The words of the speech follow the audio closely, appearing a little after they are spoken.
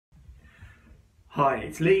Hi,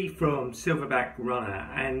 it's Lee from Silverback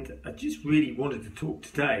Runner, and I just really wanted to talk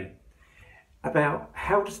today about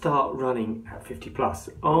how to start running at 50 plus.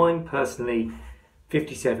 I'm personally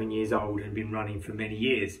 57 years old and been running for many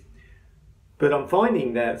years, but I'm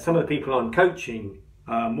finding that some of the people I'm coaching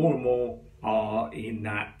more and more are in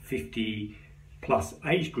that 50 plus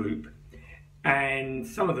age group, and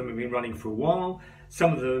some of them have been running for a while,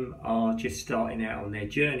 some of them are just starting out on their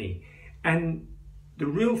journey. And the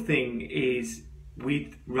real thing is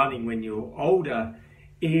with running when you're older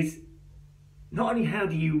is not only how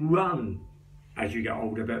do you run as you get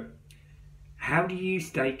older, but how do you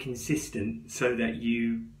stay consistent so that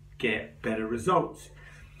you get better results?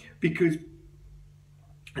 Because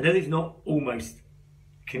I know it's not almost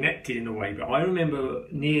connected in a way, but I remember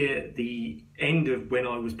near the end of when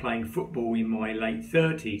I was playing football in my late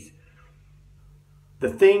 30s, the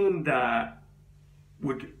thing that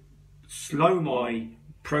would slow my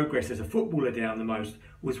progress as a footballer down the most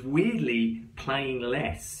was weirdly playing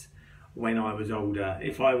less when I was older,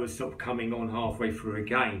 if I was sort of coming on halfway through a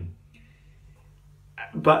game.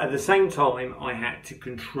 But at the same time, I had to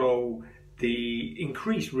control the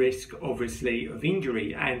increased risk, obviously, of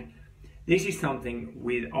injury. And this is something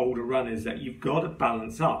with older runners that you've got to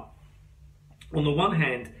balance up. On the one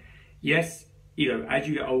hand, yes, as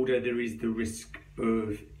you get older, there is the risk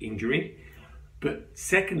of injury. But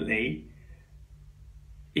secondly,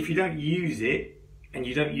 if you don't use it, and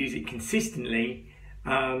you don't use it consistently,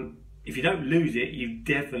 if you don't lose it,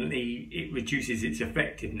 it reduces its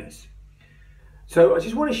effectiveness. So I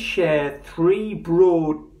just want to share 3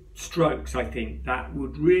 broad strokes, I think, that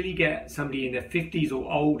would really get somebody in their 50s or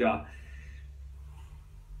older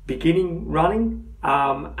beginning running,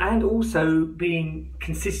 and also being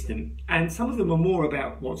consistent. And some of them are more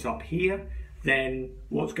about what's up here than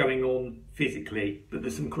what's going on physically, but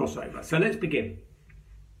there's some crossover. So let's begin.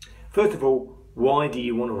 First of all, why do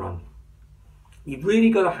you want to run? You've really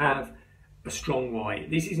got to have a strong why.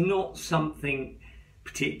 This is not something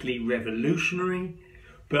particularly revolutionary,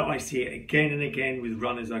 but I see it again and again with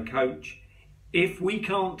runners I coach. If we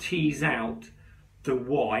can't tease out the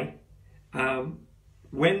why,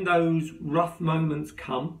 when those rough moments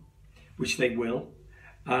come, which they will,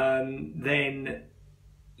 then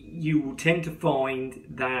you will tend to find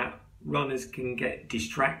that runners can get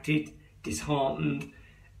distracted, disheartened,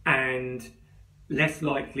 and less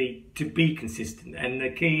likely to be consistent. And the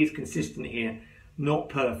key is consistent here, not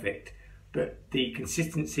perfect, but the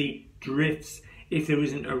consistency drifts if there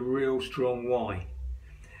isn't a real strong why.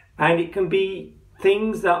 And it can be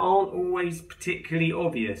things that aren't always particularly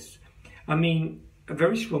obvious. I mean, a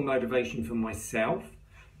very strong motivation for myself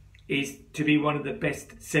is to be one of the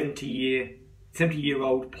best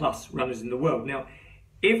 70-year-old plus runners in the world. Now,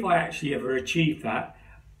 if I actually ever achieve that,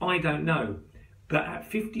 I don't know. But at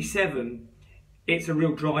 57, it's a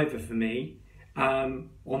real driver for me on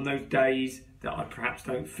those days that I perhaps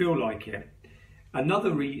don't feel like it.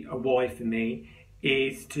 Another why for me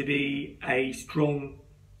is to be a strong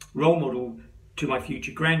role model to my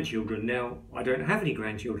future grandchildren. Now, I don't have any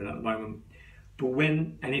grandchildren at the moment, but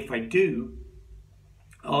when and if I do,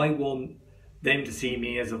 I want them to see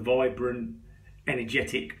me as a vibrant,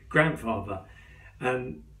 energetic grandfather.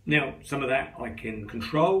 Now, some of that I can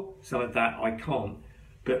control, some of that I can't,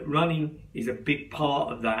 but running is a big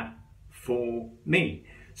part of that for me.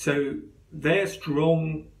 So they're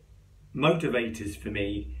strong motivators for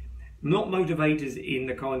me, not motivators in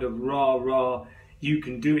the kind of rah, you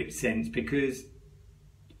can do it sense, because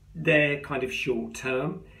they're kind of short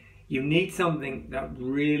term. You need something that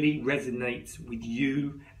really resonates with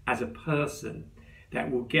you as a person, that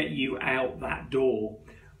will get you out that door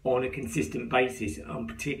on a consistent basis, and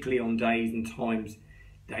particularly on days and times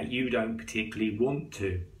that you don't particularly want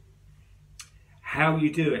to. How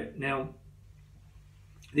you do it. Now,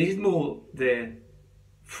 this is more the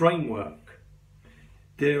framework.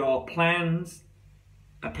 There are plans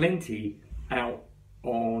aplenty out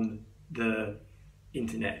on the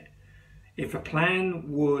internet. If a plan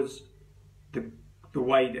was the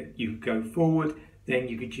way that you go forward, then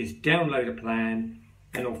you could just download a plan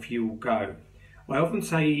and off you will go. I often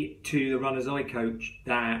say to the runners I coach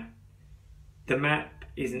that the map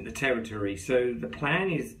isn't the territory. So the plan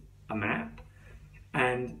is a map,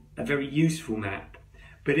 and a very useful map,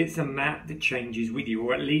 but it's a map that changes with you,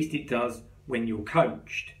 or at least it does when you're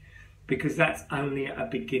coached, because that's only a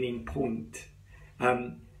beginning point.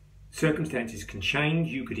 Circumstances can change,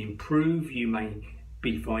 you could improve, you may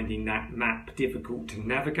be finding that map difficult to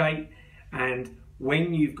navigate, and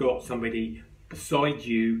when you've got somebody beside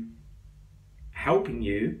you helping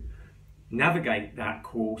you navigate that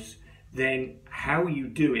course, then how you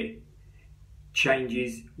do it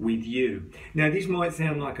changes with you. Now, this might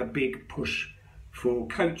sound like a big push for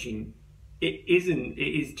coaching. It isn't.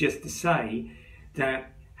 It is just to say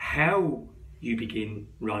that how you begin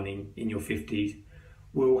running in your 50s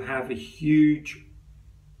will have a huge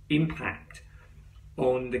impact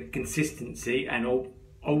on the consistency and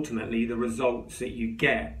ultimately the results that you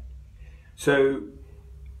get. So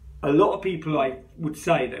a lot of people, I would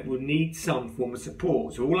say, that will need some form of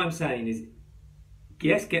support. So all I'm saying is,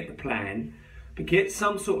 yes, get the plan, but get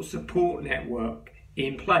some sort of support network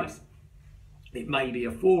in place. It may be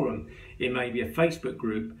a forum, it may be a Facebook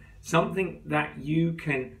group, something that you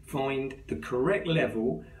can find the correct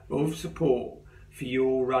level of support for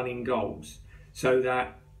your running goals, so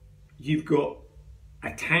that you've got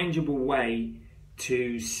a tangible way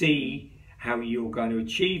to see how you're going to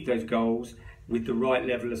achieve those goals with the right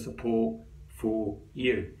level of support for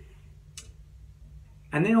you.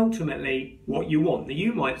 And then ultimately what you want. Now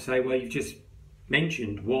you might say, well, you've just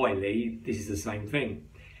mentioned why, Lee, this is the same thing.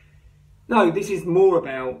 No, this is more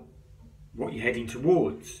about what you're heading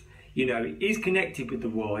towards. You know, it is connected with the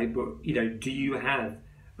why, but, you know, do you have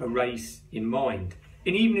a race in mind?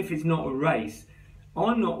 And even if it's not a race,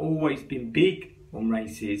 I've not always been big on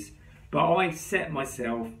races, but I set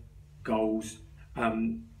myself goals,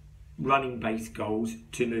 running-based goals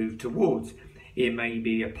to move towards. It may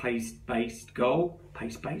be a pace-based goal.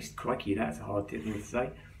 Pace-based? Crikey, that's a hard thing to say.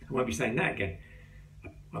 I won't be saying that again.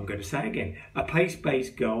 I'm going to say it again. A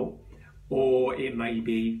pace-based goal, or it may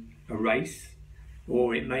be a race,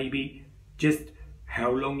 or it may be just how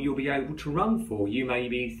long you'll be able to run for. You may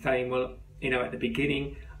be saying, well, you know, at the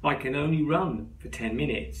beginning, I can only run for 10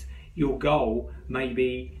 minutes. Your goal may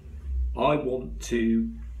be, I want to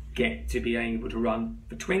get to be able to run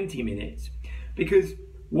for 20 minutes. Because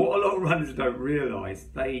what a lot of runners don't realise,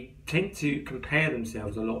 they tend to compare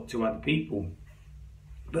themselves a lot to other people.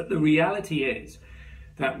 But the reality is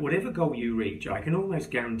that whatever goal you reach, I can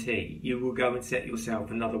almost guarantee you will go and set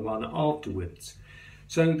yourself another one afterwards.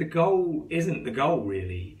 So the goal isn't the goal,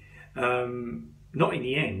 really. Not in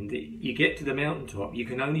the end. You get to the mountaintop, you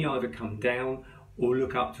can only either come down or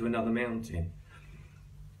look up to another mountain.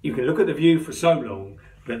 You can look at the view for so long,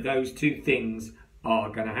 but those two things are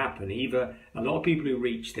going to happen. Either a lot of people who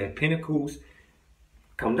reach their pinnacles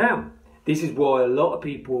come down. This is why a lot of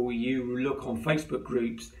people, you look on Facebook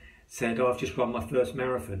groups, said, oh, I've just run my first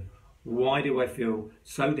marathon. Why do I feel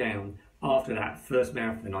so down after that first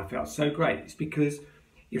marathon? I felt so great. It's because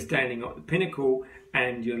you're standing at the pinnacle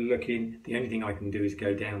and you're looking, the only thing I can do is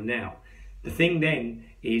go down now. The thing then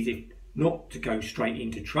is, if not to go straight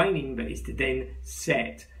into training, but is to then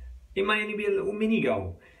set, it may only be a little mini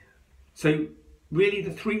goal. So really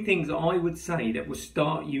the three things that I would say that will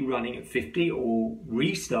start you running at 50 or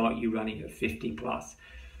restart you running at 50 plus,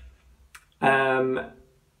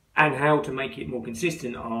 and how to make it more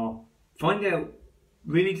consistent are: find out,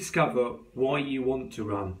 really discover why you want to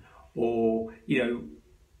run, or, you know,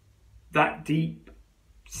 that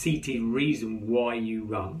deep-seated reason why you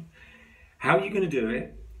run. How are you going to do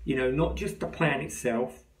it? You know, not just the plan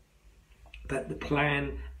itself, but the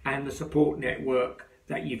plan and the support network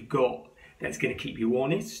that you've got that's going to keep you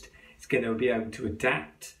honest. It's going to be able to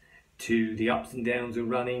adapt to the ups and downs of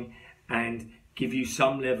running and give you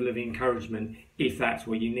some level of encouragement if that's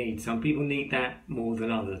what you need. Some people need that more than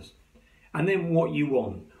others. And then what you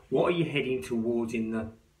want. What are you heading towards in the,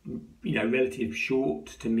 you know, relative short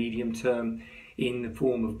to medium term, in the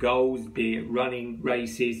form of goals, be it running,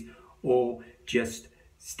 races, or just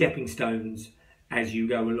stepping stones as you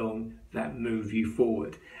go along that move you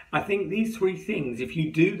forward. I think these three things, if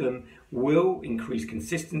you do them, will increase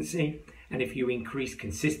consistency. And if you increase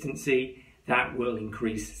consistency, that will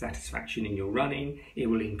increase satisfaction in your running, it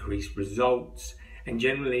will increase results, and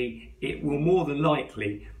generally it will more than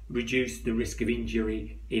likely reduce the risk of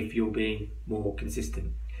injury if you're being more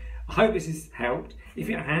consistent. I hope this has helped. If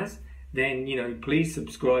it has, then, you know, please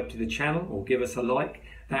subscribe to the channel or give us a like.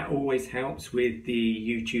 That always helps with the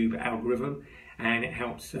YouTube algorithm, and it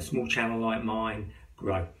helps a small channel like mine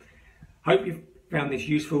grow. Hope you've found this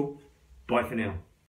useful. Bye for now.